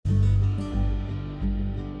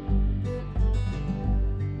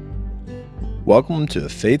Welcome to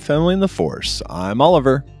Faith, Family, and the Force. I'm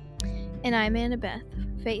Oliver. And I'm Annabeth.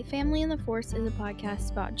 Faith, Family, and the Force is a podcast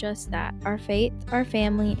about just that, our faith, our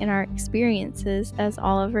family, and our experiences as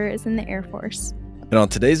Oliver is in the Air Force. And on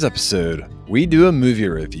today's episode, we do a movie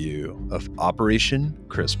review of Operation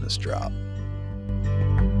Christmas Drop.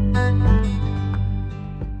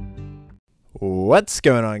 What's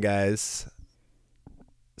going on, guys?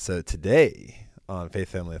 So today on Faith,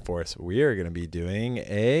 Family, and the Force, we are going to be doing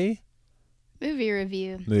a movie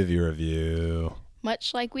review.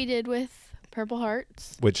 Much like we did with Purple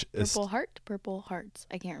Hearts. Purple Hearts.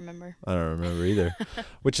 I can't remember. I don't remember either.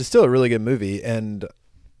 Which is still a really good movie, and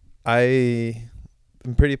I'm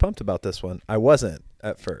pretty pumped about this one. I wasn't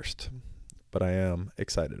at first, but I am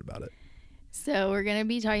excited about it. So we're going to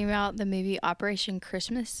be talking about the movie Operation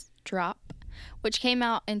Christmas Drop, which came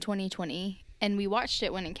out in 2020, and we watched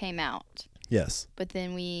it when it came out. Yes. But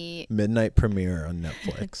then midnight premiere on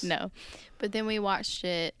Netflix. No. But then we watched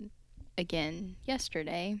it again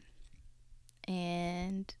yesterday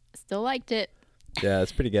and still liked it. Yeah,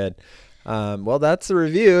 it's pretty good. Well, that's the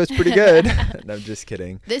review. It's pretty good. No, I'm just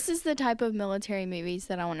kidding. This is the type of military movies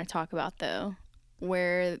that I want to talk about, though,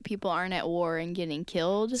 where people aren't at war and getting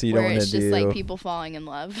killed. So you don't where want it's to just do like people falling in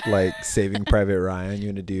love. Like Saving Private Ryan. You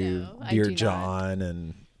want to do No, Dear do John not.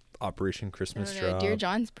 And Operation Christmas No, Drop. Dear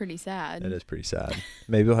John's pretty sad. It is pretty sad.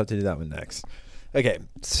 Maybe we'll have to do that one next. Okay,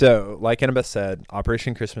 so like Annabeth said,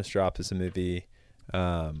 Operation Christmas Drop is a movie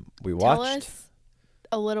we watched. Tell us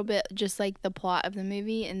a little bit, just like the plot of the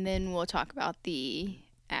movie, and then we'll talk about the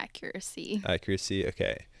accuracy.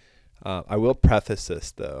 Okay. I will preface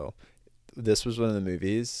this, though. This was one of the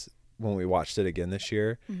movies, when we watched it again this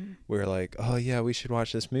year, we were like, oh, yeah, we should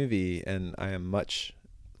watch this movie. And I am much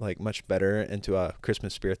better into a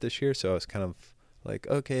Christmas spirit this year. So I was kind of like,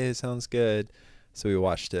 okay, it sounds good. So we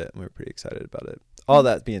watched it, and we were pretty excited about it. All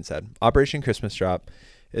that being said, Operation Christmas Drop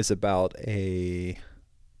is about a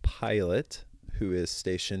pilot who is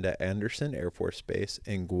stationed at Andersen Air Force Base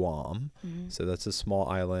in Guam. So that's a small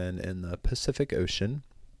island in the Pacific Ocean.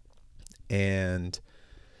 And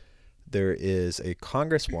there is a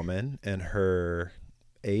congresswoman and her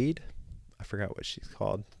aide. I forgot what she's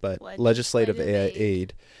called, but legislative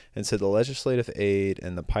aide. And so the legislative aide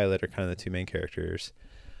and the pilot are kind of the two main characters.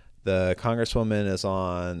 The congresswoman is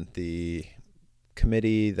on the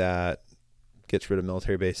committee that gets rid of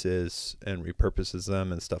military bases and repurposes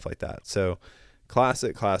them and stuff like that. So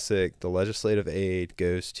classic. The legislative aide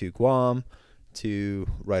goes to Guam to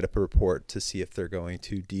write up a report to see if they're going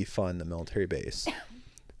to defund the military base.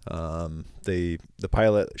 The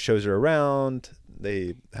pilot shows her around.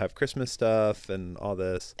 They have Christmas stuff and all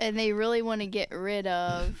this. And they really want to get rid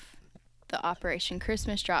of the Operation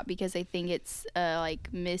Christmas Drop because they think it's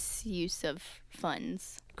like misuse of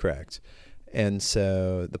funds. Correct. And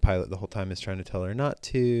so the pilot the whole time is trying to tell her not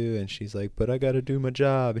to, and she's like, but I got to do my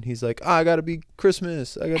job. And he's like, I got to be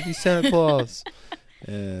Christmas. I got to be Santa Claus.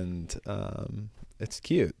 And it's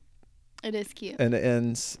cute. It is cute. And it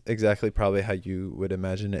ends exactly probably how you would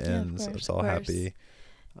imagine it ends. Course, it's all happy.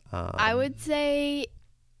 I would say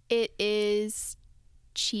it is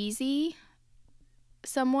cheesy,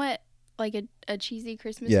 somewhat like a cheesy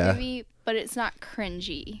Christmas movie, but it's not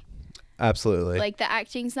cringy. Absolutely. Like the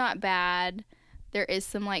acting's not bad. There is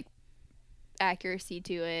some like accuracy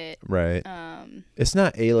to it. Right. It's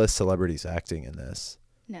not A-list celebrities acting in this.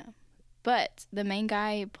 No. But the main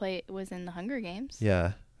guy was in the Hunger Games.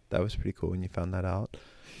 Yeah. That was pretty cool when you found that out.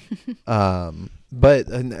 But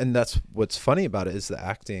that's what's funny about it is the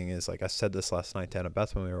acting is, like I said this last night to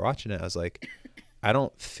Annabeth when we were watching it, I was like, I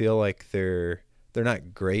don't feel like they're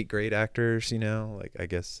not great actors, you know? Like, I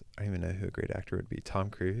guess I don't even know who a great actor would be. Tom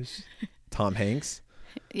Cruise? Tom Hanks?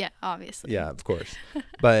 Yeah, obviously. Yeah, of course.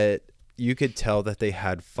 But you could tell that they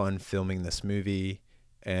had fun filming this movie,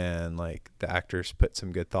 and like the actors put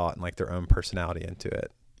some good thought and like their own personality into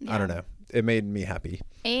it. Yeah. I don't know. It made me happy.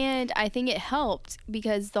 And I think it helped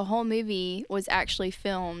because the whole movie was actually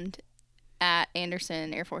filmed at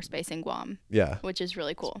Andersen Air Force Base in Guam. Yeah. Which is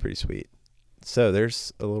really cool. It's pretty sweet. So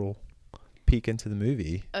there's a little peek into the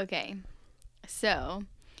movie. Okay. So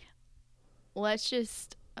let's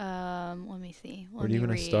just let me see. Where do you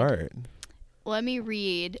want to start? Let me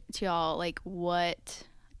read to y'all like what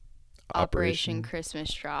Operation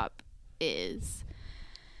Christmas Drop is.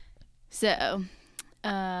 So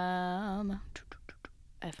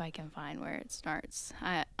if I can find where it starts.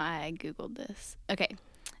 I googled this. Okay.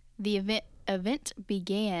 The event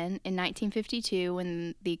began in 1952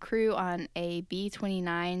 when the crew on a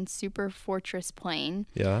B-29 Super Fortress plane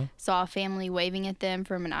saw a family waving at them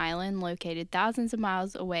from an island located thousands of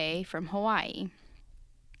miles away from Hawaii.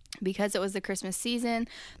 Because it was the Christmas season,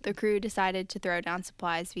 the crew decided to throw down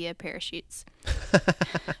supplies via parachutes.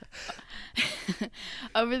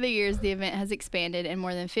 Over the years, the event has expanded, and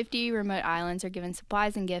more than 50 remote islands are given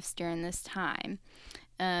supplies and gifts during this time.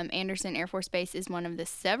 Andersen Air Force Base is one of the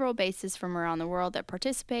several bases from around the world that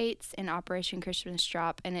participates in Operation Christmas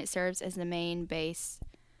Drop, and it serves as the main base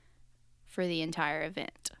for the entire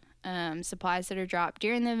event. Supplies that are dropped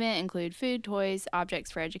during the event include food, toys,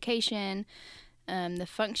 objects for education. The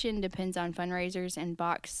function depends on fundraisers and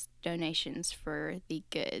box donations for the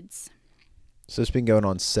goods. So it's been going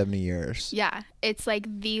on 70 years. Yeah, it's like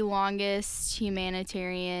the longest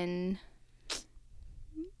humanitarian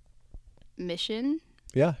mission.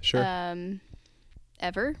 Yeah, sure.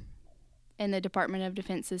 Ever in the Department of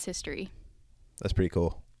Defense's history. That's pretty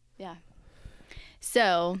cool. Yeah.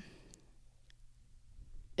 So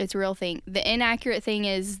it's a real thing. The inaccurate thing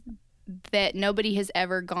is that nobody has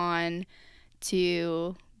ever gone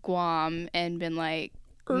to Guam and been like,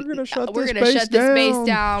 we're gonna shut this base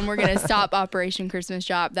down. We're gonna stop Operation Christmas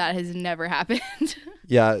Drop. That has never happened.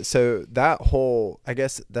 Yeah, so that whole, I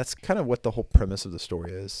guess that's kind of what the whole premise of the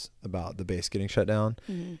story is about the base getting shut down.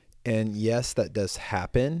 Mm-hmm. And yes, that does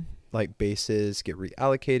happen. Like bases get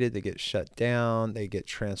reallocated, they get shut down, they get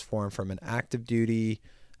transformed from an active duty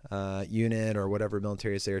unit or whatever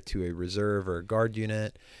military is there to a reserve or a guard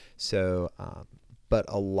unit. So, but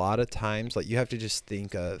a lot of times, like you have to just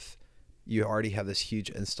think of, you already have this huge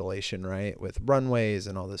installation, right? With runways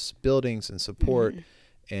and all this buildings and support. Mm-hmm.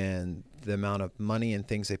 And the amount of money and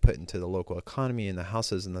things they put into the local economy and the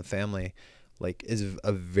houses and the family, like, is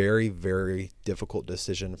a very, very difficult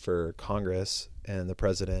decision for Congress and the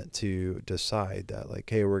president to decide that, like,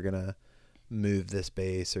 hey, we're going to move this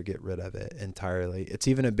base or get rid of it entirely. It's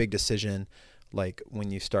even a big decision, like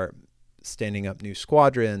when you start standing up new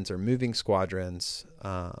squadrons or moving squadrons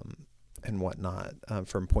and whatnot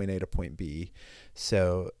from point A to point B.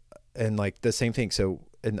 So, and like the same thing. So,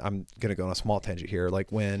 and I'm going to go on a small tangent here,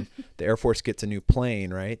 like when the Air Force gets a new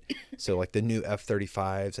plane, right? So like the new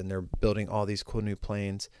F-35s, and they're building all these cool new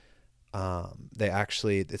planes.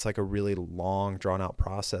 It's like a really long drawn out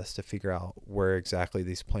process to figure out where exactly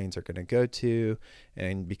these planes are going to go to.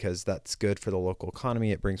 And because that's good for the local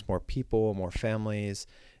economy, it brings more people, more families,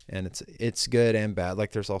 and it's good and bad.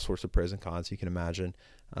 Like there's all sorts of pros and cons you can imagine.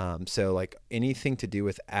 So like anything to do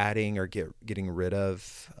with adding or getting rid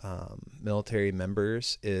of military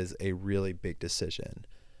members is a really big decision.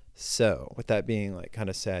 So with that being like kind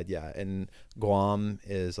of said, yeah, and Guam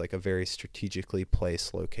is like a very strategically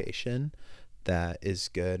placed location that is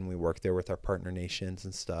good, and we work there with our partner nations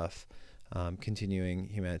and stuff, continuing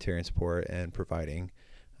humanitarian support and providing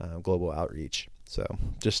global outreach. So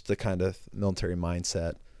just the kind of military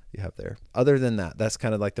mindset you have there. Other than that, that's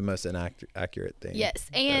kind of like the most inaccurate thing. Yes,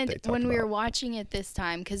 and when we were watching it this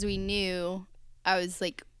time, because we knew, I was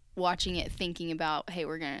like watching it thinking about, hey,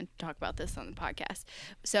 we're going to talk about this on the podcast.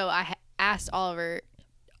 So I asked Oliver,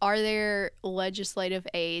 are there legislative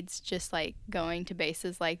aids just like going to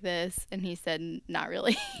bases like this? And he said, not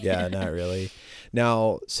really. Yeah, not really.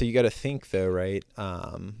 Now, so you got to think though, right?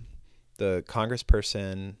 The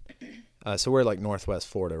congressperson, so we're like Northwest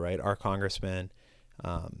Florida, right? Our congressman,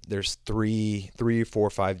 there's three, 4,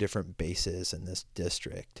 5 different bases in this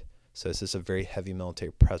district. So this is a very heavy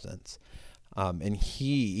military presence. And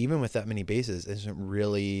he, even with that many bases, isn't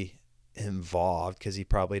really involved because he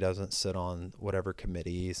probably doesn't sit on whatever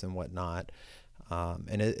committees and whatnot.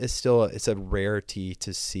 And it's a rarity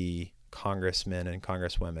to see congressmen and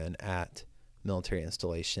congresswomen at military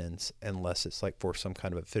installations unless it's like for some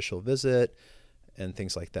kind of official visit and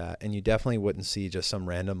things like that. And you definitely wouldn't see just some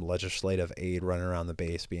random legislative aide running around the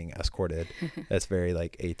base being escorted. That's very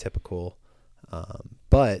like atypical.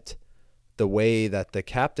 But the way that the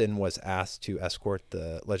captain was asked to escort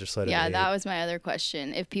the legislative aide, that was my other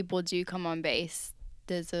question. If people do come on base,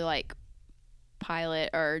 does the like pilot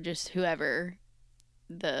or just whoever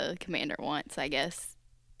the commander wants, I guess,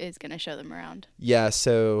 is going to show them around? Yeah,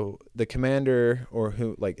 so the commander or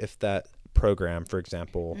who, like if that program, for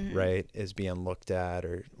example, mm-hmm. right, is being looked at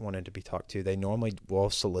or wanted to be talked to, they normally will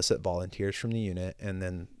solicit volunteers from the unit, and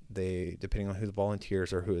then they, depending on who the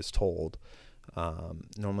volunteers or who is told,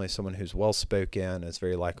 normally someone who's well-spoken, is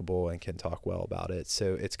very likable, and can talk well about it.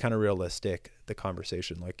 So it's kind of realistic, the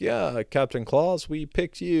conversation, like, yeah, Captain Claus, we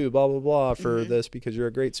picked you, blah, blah, blah, for mm-hmm. this because you're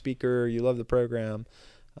a great speaker, you love the program.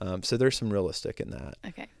 So there's some realistic in that.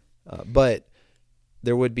 Okay. But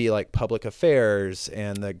there would be like public affairs,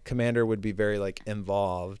 and the commander would be very like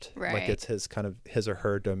involved, right. Like it's his or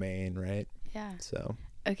her domain, right? Yeah. So.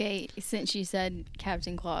 Okay, since you said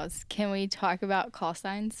Captain Claus, can we talk about call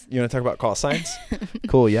signs? You want to talk about call signs?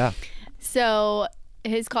 Cool, yeah. So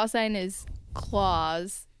his call sign is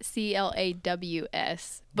Claus,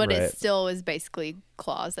 Claws, but Right. it still is basically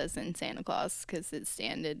Claus, as in Santa Claus, because it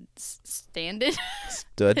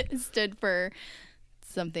Stood. stood for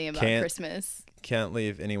something about Can't- Christmas. Can't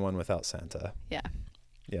leave anyone without Santa. Yeah.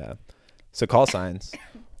 Yeah. So call signs,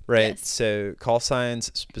 right? Yes. So call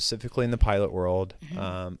signs, specifically in the pilot world,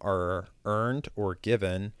 Mm-hmm. are earned or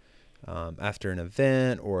given after an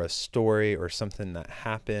event or a story or something that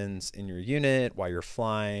happens in your unit while you're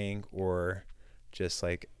flying or just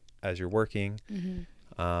like as you're working. Mm-hmm.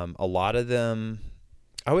 A lot of them,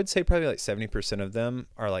 I would say probably like 70% of them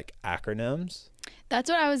are like acronyms. That's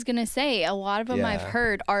what I was gonna say. A lot of them I've Yeah.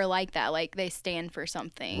 heard are like that, like they stand for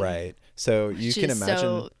something. Right. So you Which can is imagine.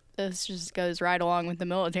 So this just goes right along with the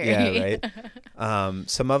military. Yeah, right.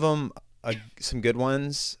 Some of them, some good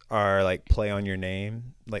ones are like play on your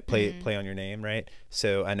name, like play on your name, right?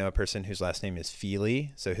 So I know a person whose last name is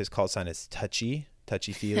Feely, so his call sign is Touchy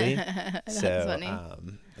Feely. That's So, funny.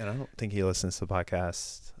 and I don't think he listens to the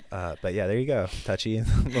podcast, but yeah, there you go, Touchy.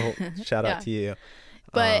 Little shout Yeah. out to you.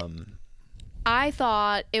 But I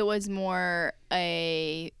thought it was more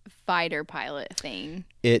a fighter pilot thing.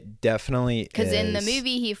 It definitely Because in the is,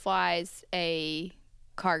 movie, he flies a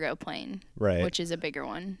cargo plane, right? which is a bigger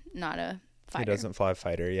one, not a He fighter. doesn't fly a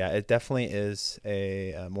fighter. Yeah, it definitely is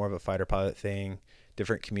a more of a fighter pilot thing.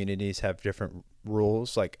 Different communities have different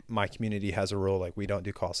rules. Like my community has a rule like we don't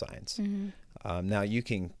do call signs. Mm-hmm. Now you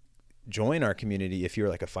can join our community if you're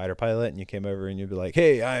like a fighter pilot and you came over and you'd be like,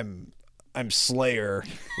 "Hey, I'm Slayer."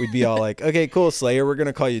 We'd be all like, "Okay, cool, Slayer. We're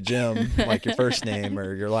gonna call you Jim, like your first name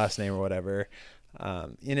or your last name or whatever."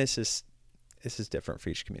 And it's just different for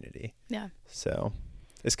each community. Yeah. So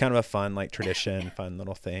it's kind of a fun like tradition, fun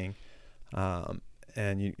little thing.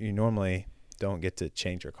 And you normally don't get to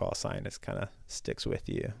change your call sign. It kind of sticks with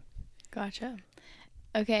you. Gotcha.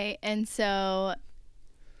 Okay, and so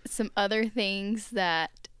some other things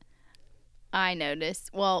that I noticed.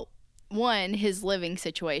 Well, one, his living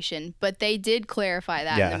situation, but they did clarify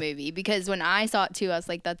that Yeah. in the movie because when I saw it too, I was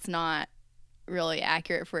like, that's not really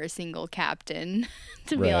accurate for a single captain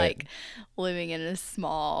to be Right. like living in a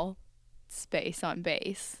small space on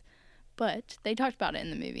base. But they talked about it in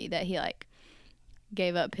the movie that he like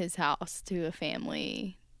gave up his house to a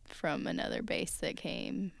family from another base that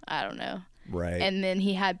came. I don't know. Right. And then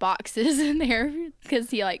he had boxes in there because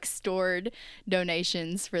he like stored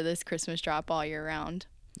donations for this Christmas drop all year round,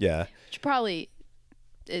 yeah. which probably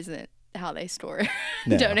isn't how they store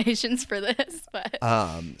No. donations for this. But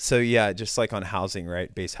So yeah, just like on housing,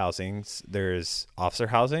 right? Base housings, there's officer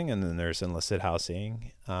housing and then there's enlisted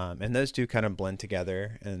housing. And those two kind of blend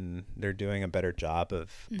together and they're doing a better job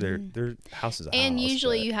of their house is a and house,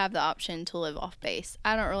 usually but- you have the option to live off base.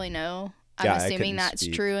 I don't really know. I'm Yeah, I assuming couldn't that's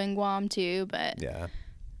speak. true in Guam too, but Yeah.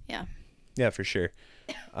 yeah. Yeah, for sure.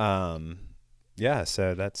 Yeah,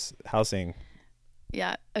 so that's housing.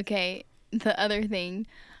 Yeah. Okay. The other thing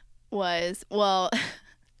was, well,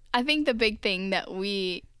 I think the big thing that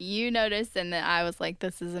you noticed and that I was like,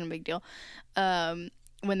 this isn't a big deal,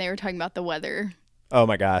 when they were talking about the weather. Oh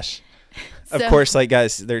my gosh. Of So- course, like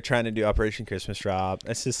guys, they're trying to do Operation Christmas Drop.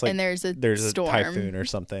 It's just like and there's a storm. a typhoon or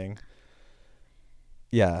something.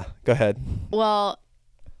 Yeah, go ahead. Well,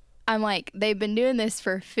 I'm like, they've been doing this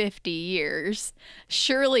for 50 years.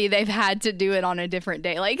 Surely they've had to do it on a different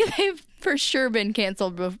day. Like they've for sure been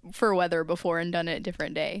canceled for weather before and done it a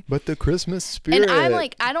different day. But the Christmas spirit. And I'm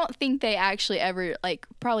like, I don't think they actually ever, like,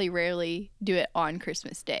 probably rarely do it on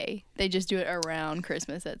Christmas Day. They just do it around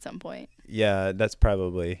Christmas at some point. Yeah, that's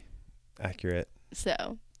probably accurate.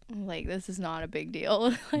 So, like, this is not a big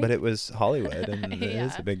deal. Like, But it was Hollywood, and it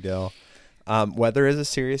is Yeah. a big deal. Weather is a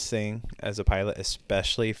serious thing as a pilot,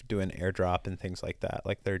 especially if doing airdrop and things like that,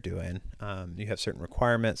 like they're doing. You have certain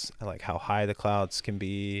requirements, like how high the clouds can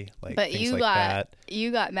be, like but things you like got that.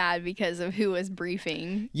 you got mad because of who was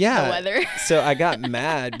briefing Yeah. the weather. So I got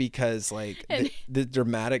mad because like And- the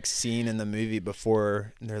dramatic scene in the movie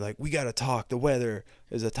before, and they're like, we got to talk the weather,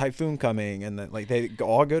 there's a typhoon coming, and then like they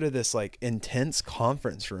all go to this like intense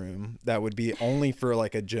conference room that would be only for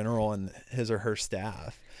like a general and his or her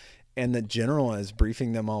staff, and the general is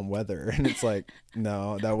briefing them on weather, and it's like,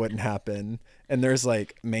 no, that wouldn't happen. And there's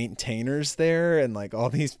like maintainers there and like all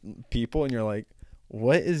these people, and you're like,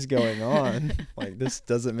 what is going on? Like, this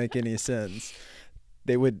doesn't make any sense.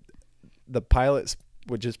 The pilots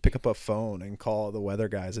would just pick up a phone and call the weather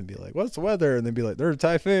guys and be like, what's the weather? And they'd be like, there's a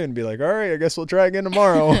typhoon. And be like, all right, I guess we'll try again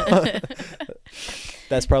tomorrow.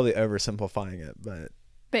 That's probably oversimplifying it, but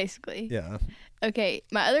Basically. yeah. Okay,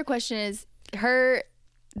 my other question is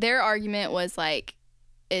their argument was like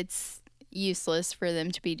it's useless for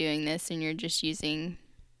them to be doing this and you're just using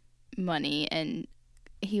money and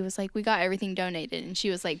he was like, we got everything donated. And she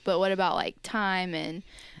was like, but what about like time and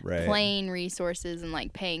plane resources and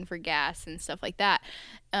like paying for gas and stuff like that?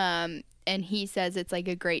 And he says it's like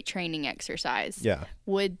a great training exercise. Yeah.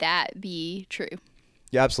 Would that be true?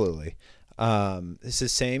 Yeah, absolutely.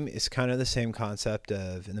 It's kind of the same concept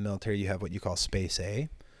of, in the military, you have what you call Space A. Okay.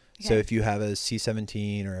 So if you have a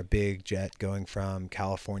C-17 or a big jet going from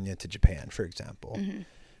California to Japan, for example,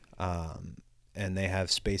 and they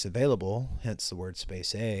have space available, hence the word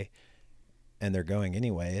Space A, and they're going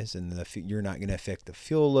anyways, and you're not going to affect the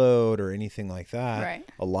fuel load or anything like that. Right.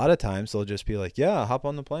 A lot of times they'll just be like, yeah, hop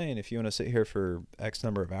on the plane. If you want to sit here for X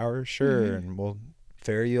number of hours, sure, and we'll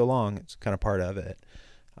ferry you along. It's kind of part of it.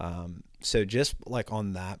 So just like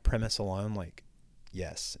on that premise alone, like,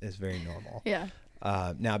 yes, it's very normal. Yeah.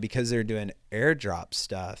 Now, because they're doing airdrop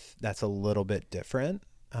stuff, that's a little bit different.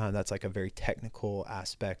 That's like a very technical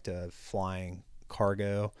aspect of flying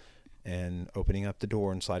cargo and opening up the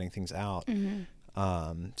door and sliding things out.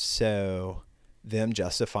 So them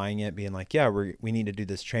justifying it, being like, yeah, we need to do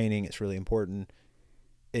this training. It's really important.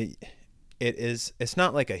 It's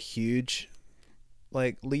not like a huge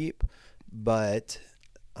like leap, but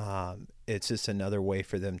it's just another way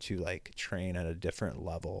for them to like train at a different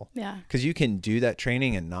level. Yeah. Because you can do that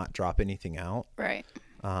training and not drop anything out. Right.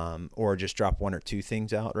 Or just drop one or two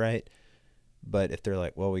things out, right? But if they're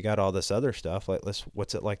like, well, we got all this other stuff, like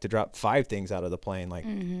what's it like to drop 5 things out of the plane, like,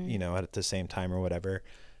 you know, at the same time or whatever,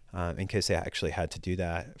 in case they actually had to do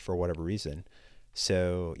that for whatever reason.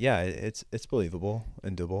 So yeah, it's believable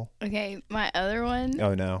and doable. Okay, my other one.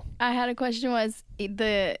 Oh no. I had a question was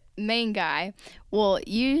the main guy. Well,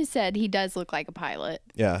 you said he does look like a pilot.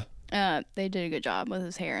 Yeah. They did a good job with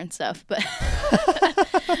his hair and stuff, but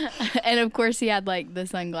and of course he had like the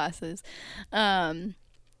sunglasses.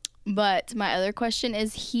 But my other question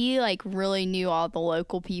is, he like really knew all the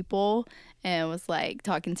local people and was like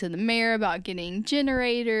talking to the mayor about getting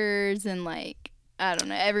generators and like, I don't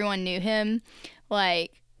know, everyone knew him.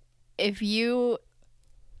 Like, if you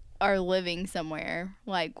are living somewhere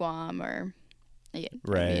like Guam or,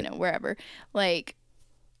 right, you know, wherever, like,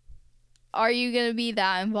 are you going to be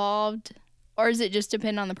that involved? Or does it just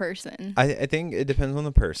depend on the person? I think it depends on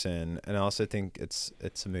the person. And I also think it's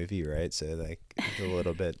a movie, right? So, like, it's a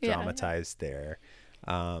little bit dramatized there.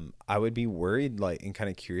 I would be worried, like, and kind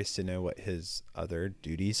of curious to know what his other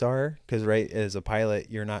duties are. Because, right, as a pilot,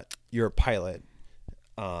 you're a pilot.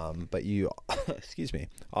 But you, excuse me,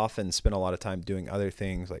 often spend a lot of time doing other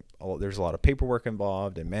things. Like, there's a lot of paperwork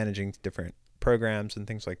involved and managing different programs and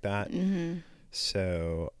things like that.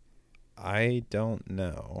 So I don't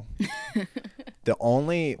know.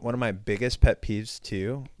 One of my biggest pet peeves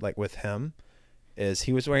too, like with him, is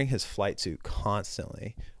he was wearing his flight suit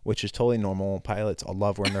constantly, which is totally normal. Pilots all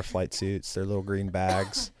love wearing their flight suits. They're little green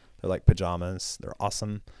bags. They're like pajamas. They're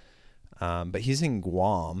awesome. But he's in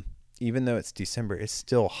Guam. Even though it's December, it's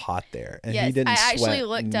still hot there. And yes, he didn't I actually sweat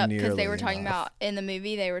looked up because they were talking enough. about, in the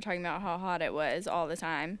movie, they were talking about how hot it was all the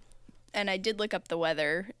time. And I did look up the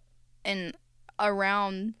weather. And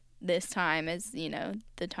around this time is, you know,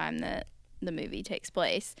 the time that the movie takes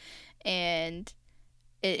place. And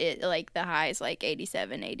it like the high is like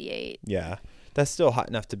 87, 88. Yeah. That's still hot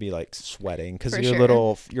enough to be like sweating because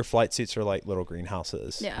your flight suits are like little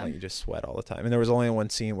greenhouses. Yeah. Like, you just sweat all the time. And there was only one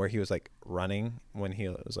scene where he was like running when he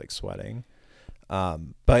was like sweating.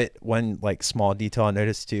 But one like small detail I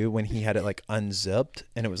noticed too, when he had it like unzipped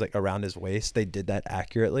and it was like around his waist, they did that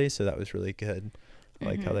accurately. So that was really good. I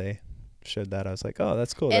like how they showed that. I was like, oh,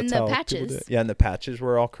 that's cool. And that's the how patches. people do it. Yeah. And the patches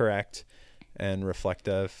were all correct and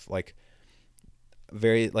reflective. Like,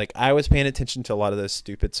 very, like, I was paying attention to a lot of those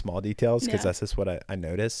stupid small details because that's just what I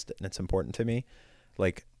noticed, and it's important to me.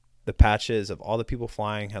 Like, the patches of all the people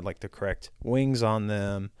flying had like the correct wings on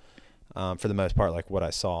them, for the most part, like what I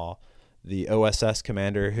saw. The OSS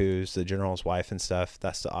commander, who's the general's wife and stuff,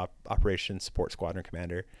 that's the Operations Support Squadron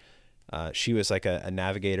commander. She was like a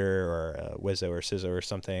navigator or a Wizzo or Sizzo or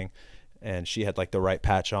something, and she had like the right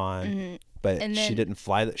patch on, but she didn't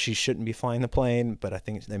fly. She shouldn't be flying the plane, but I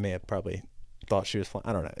think they may have probably thought she was flying.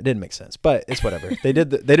 I don't know. It didn't make sense, but it's whatever. They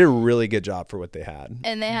did a really good job for what they had.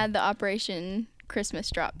 And they had the Operation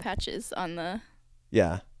Christmas drop patches on the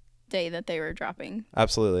day that they were dropping.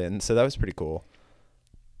 Absolutely. And so that was pretty cool.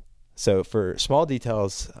 So for small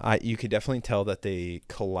details, you could definitely tell that they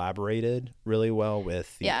collaborated really well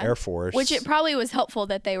with the Air Force. Which it probably was helpful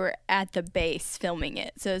that they were at the base filming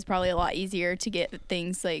it. So it's probably a lot easier to get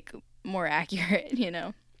things like more accurate, you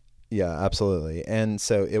know? Yeah, absolutely. And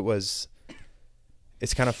so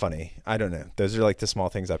it's kind of funny. I don't know. Those are like the small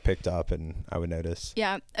things I picked up and I would notice.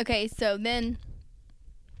 Yeah. Okay. So then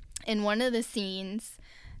in one of the scenes,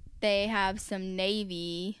 they have some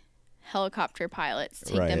Navy helicopter pilots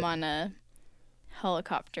take Right. them on a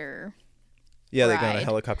helicopter. Yeah, they go on a ride.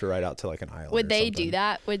 helicopter ride out to like an island. Would or they something. do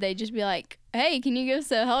that? Would they just be like, "Hey, can you give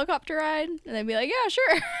us a helicopter ride?" And they'd be like, "Yeah,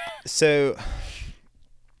 sure." So,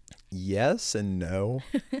 yes and no.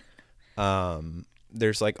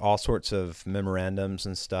 There's like all sorts of memorandums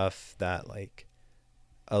and stuff that like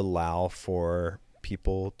allow for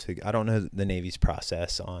people to. I don't know the Navy's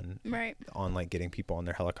process on Right. like getting people on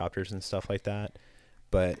their helicopters and stuff like that,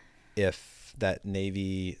 but if that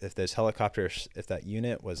Navy, if those helicopters, if that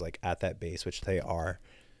unit was like at that base, which they are,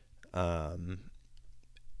 and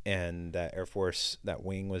that Air Force, that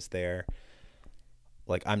wing was there,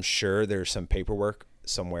 like I'm sure there's some paperwork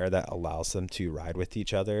somewhere that allows them to ride with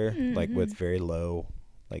each other, like with very low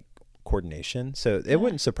like coordination. So it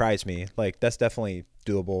wouldn't surprise me. Like that's definitely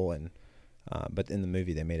doable. And but in the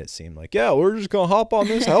movie they made it seem like, yeah, we're just gonna hop on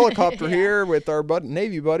this helicopter Yeah. here with our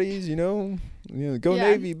Navy buddies, go Yeah.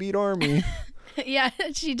 Navy, beat Army. Yeah,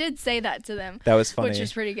 she did say that to them, That was funny. which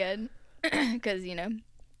was pretty good because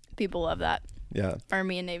people love that. Yeah.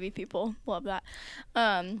 Army and Navy people love that.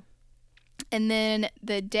 And then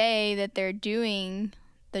the day that they're doing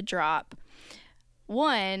the drop,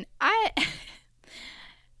 I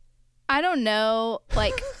don't know,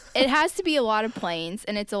 like it has to be a lot of planes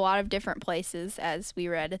and it's a lot of different places as we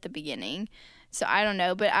read at the beginning. So I don't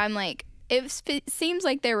know, but I'm like, it seems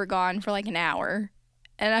like they were gone for like an hour,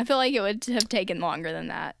 and I feel like it would have taken longer than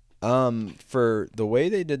that. For the way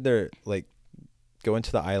they did their like going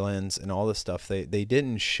to the islands and all the stuff, they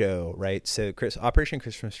didn't show, right? So Operation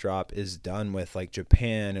Christmas Drop is done with like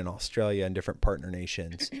Japan and Australia and different partner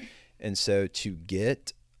nations. And so to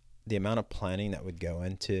get the amount of planning that would go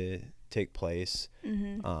into take place,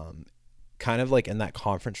 kind of like in that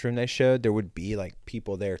conference room they showed, there would be like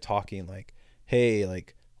people there talking like, hey,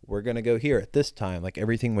 like we're going to go here at this time. Like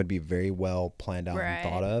everything would be very well planned out and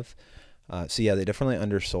thought of. So yeah, they definitely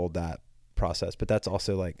undersold that process, but that's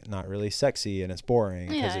also like not really sexy and it's boring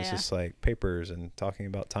because it's just like papers and talking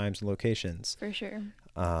about times and locations. For sure.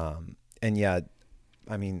 And yeah,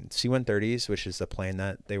 I mean, C-130s, which is the plane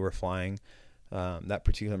that they were flying, that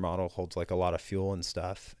particular model holds like a lot of fuel and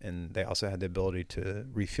stuff. And they also had the ability to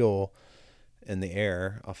refuel in the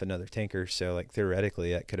air off another tanker. So like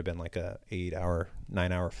theoretically that could have been like a 8-hour,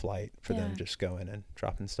 9-hour flight for them just going and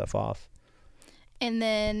dropping stuff off. And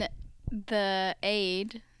then the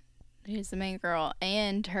aide, who's the main girl,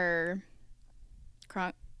 and her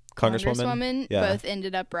congresswoman both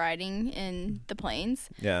ended up riding in the planes.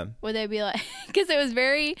 Yeah. Would they be like, because it was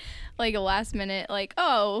very like a last minute, like,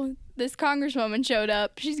 oh, this congresswoman showed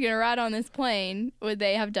up, she's gonna ride on this plane. Would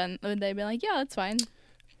they be like, yeah, that's fine?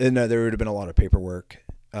 And no, there would have been a lot of paperwork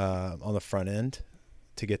on the front end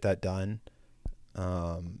to get that done.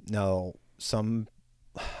 Now some,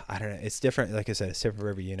 I don't know, it's different. Like I said, it's different for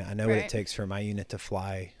every unit. I know what it takes for my unit to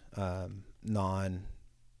fly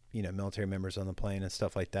military members on the plane and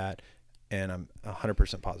stuff like that. And I'm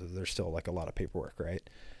 100% positive there's still like a lot of paperwork, right?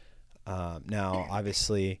 Now,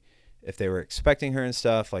 obviously, if they were expecting her and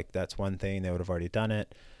stuff, like that's one thing, they would have already done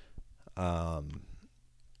it.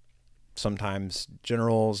 Sometimes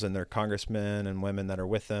generals and their congressmen and women that are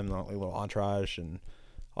with them, like a little entourage and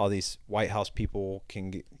all these White House people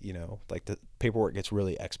can get, like the paperwork gets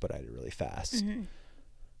really expedited really fast.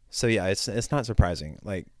 So yeah, it's not surprising.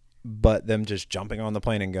 Like, but them just jumping on the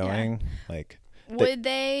plane and going, like. Would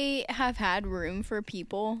they have had room for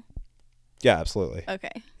people? Yeah, absolutely.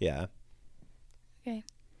 Okay. Yeah. Okay.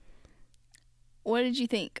 What did you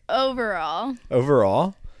think overall?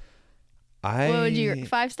 Overall, What would you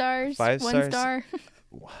 5 stars? 5 1 stars. star?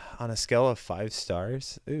 On a scale of 5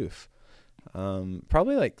 stars, oof.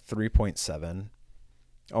 Probably like 3.7,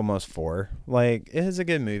 almost 4. Like, it is a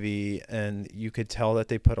good movie, and you could tell that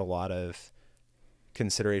they put a lot of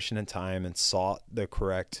consideration and time and sought the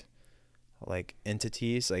correct like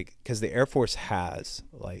entities, like because the Air Force has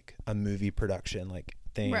like a movie production like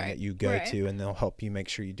thing that you go to, and they'll help you make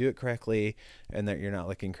sure you do it correctly and that you're not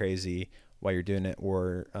looking crazy while you're doing it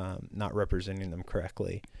or not representing them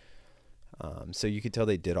correctly. So you could tell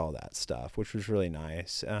they did all that stuff, which was really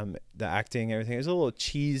nice. The acting, everything is a little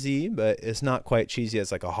cheesy, but it's not quite cheesy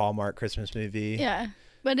as like a Hallmark Christmas movie. Yeah,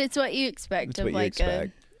 but it's what you expect of like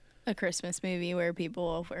expect. A Christmas movie where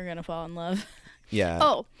people are gonna fall in love. Yeah.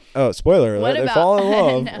 Oh, spoiler alert! They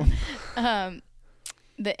fall in love.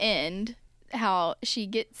 The end, how she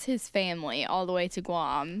gets his family all the way to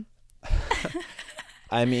Guam.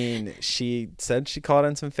 I mean, she said she called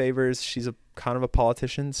in some favors. She's a kind of a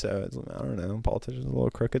politician, so I don't know. Politicians are a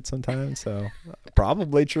little crooked sometimes, so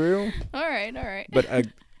probably true. All right. But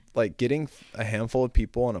like getting a handful of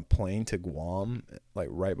people on a plane to Guam like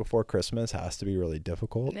right before Christmas has to be really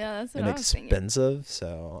difficult. Yeah, that's what and I was thinking. expensive.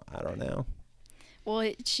 So I don't know.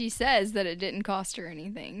 Well, she says that it didn't cost her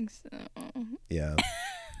anything. So. Yeah.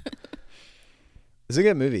 It's a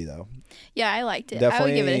good movie though. Yeah, I liked it.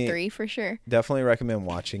 Definitely, I would give it a 3 for sure. Definitely recommend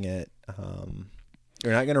watching it.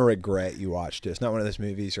 You're not gonna regret you watched it. It's not one of those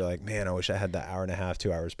movies you're like, man, I wish I had that hour and a half,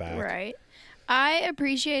 2 hours back. Right. I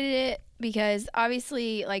appreciated it because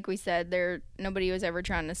obviously, like we said, nobody was ever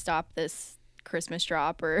trying to stop this Christmas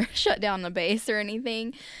drop or shut down the base or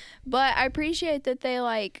anything. But I appreciate that they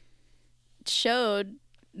like showed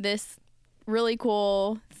this really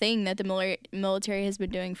cool thing that the military has been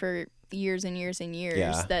doing for years and years and years.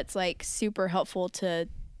 Yeah. That's like super helpful to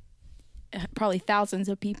probably thousands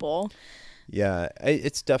of people. Yeah,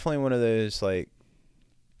 it's definitely one of those like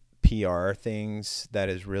PR things that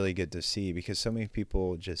is really good to see because so many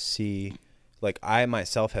people just see, like I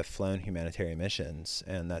myself have flown humanitarian missions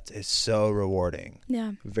and it's so rewarding.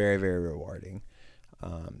 Yeah. Very, very rewarding.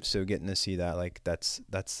 So getting to see that, like that's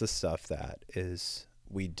the stuff that is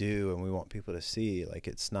we do and we want people to see. Like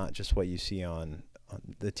it's not just what you see on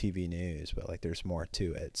the TV news, but like there's more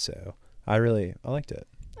to it. So I liked it.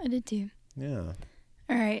 I did too. Yeah.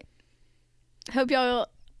 All right. Hope y'all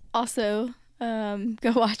also go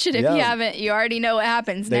watch it if you haven't. You already know what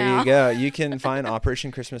happens there now. You go. You can find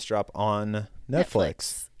Operation Christmas Drop on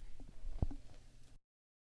Netflix.